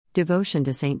Devotion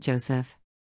to Saint Joseph.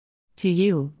 To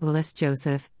you, blessed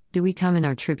Joseph, do we come in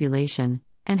our tribulation,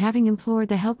 and having implored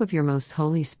the help of your most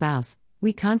holy spouse,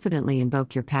 we confidently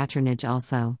invoke your patronage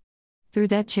also. Through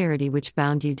that charity which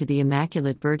bound you to the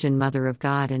Immaculate Virgin Mother of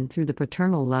God and through the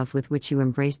paternal love with which you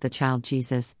embraced the child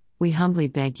Jesus, we humbly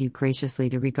beg you graciously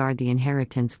to regard the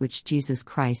inheritance which Jesus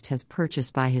Christ has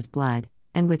purchased by his blood,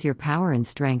 and with your power and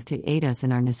strength to aid us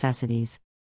in our necessities.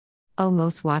 O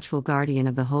most watchful guardian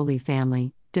of the Holy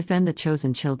Family, defend the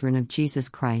chosen children of Jesus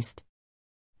Christ.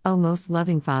 O most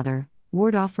loving Father,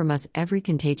 ward off from us every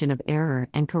contagion of error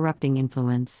and corrupting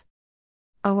influence.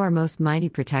 O our most mighty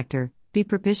Protector, be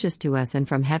propitious to us and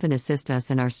from heaven assist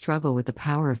us in our struggle with the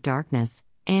power of darkness,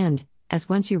 and, as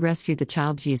once you rescued the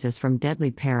child Jesus from deadly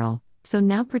peril, so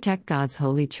now protect God's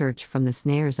holy Church from the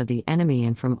snares of the enemy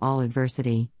and from all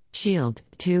adversity. Shield,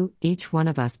 too, each one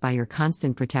of us by your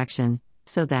constant protection,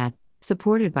 so that,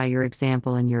 supported by your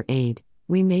example and your aid,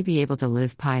 we may be able to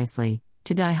live piously,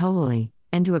 to die holily,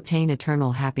 and to obtain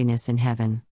eternal happiness in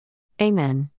heaven. Amen.